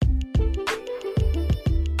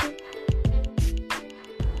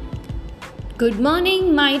Good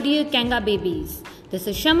morning, my dear Kanga babies. This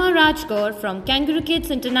is Shama Rajgaur from Kangaroo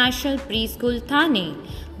Kids International Preschool, Thane.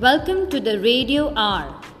 Welcome to the Radio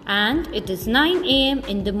Hour, and it is 9 a.m.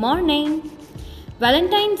 in the morning.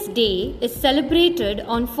 Valentine's Day is celebrated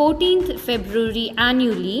on 14th February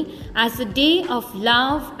annually as a day of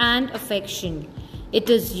love and affection.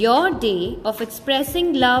 It is your day of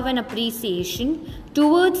expressing love and appreciation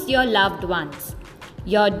towards your loved ones.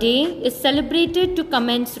 Your day is celebrated to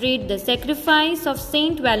commemorate the sacrifice of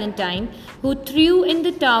Saint Valentine, who threw in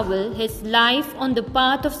the towel his life on the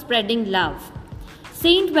path of spreading love.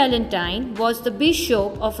 Saint Valentine was the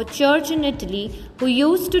bishop of a church in Italy who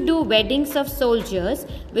used to do weddings of soldiers,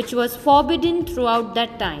 which was forbidden throughout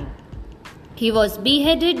that time. He was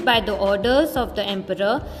beheaded by the orders of the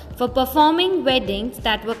emperor for performing weddings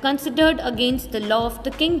that were considered against the law of the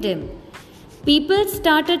kingdom. People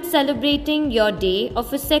started celebrating your day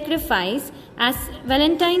of his sacrifice as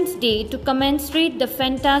Valentine's Day to commemorate the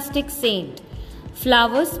fantastic saint.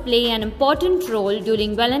 Flowers play an important role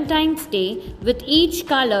during Valentine's Day, with each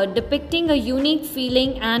color depicting a unique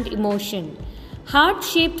feeling and emotion.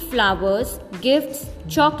 Heart-shaped flowers, gifts,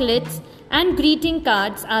 chocolates, and greeting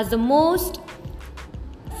cards are the most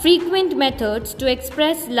frequent methods to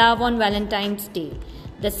express love on Valentine's Day.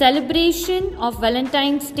 The celebration of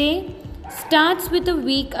Valentine's Day starts with a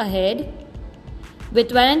week ahead,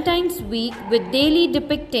 with Valentine's Week with daily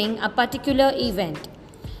depicting a particular event.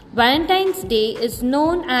 Valentine's Day is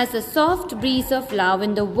known as a soft breeze of love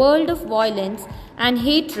in the world of violence and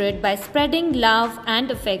hatred by spreading love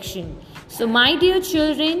and affection. So my dear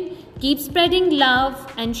children, keep spreading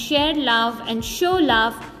love and share love and show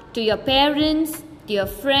love to your parents, to your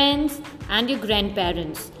friends and your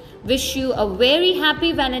grandparents. Wish you a very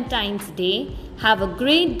happy Valentine's Day. Have a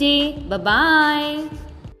great day. Bye-bye.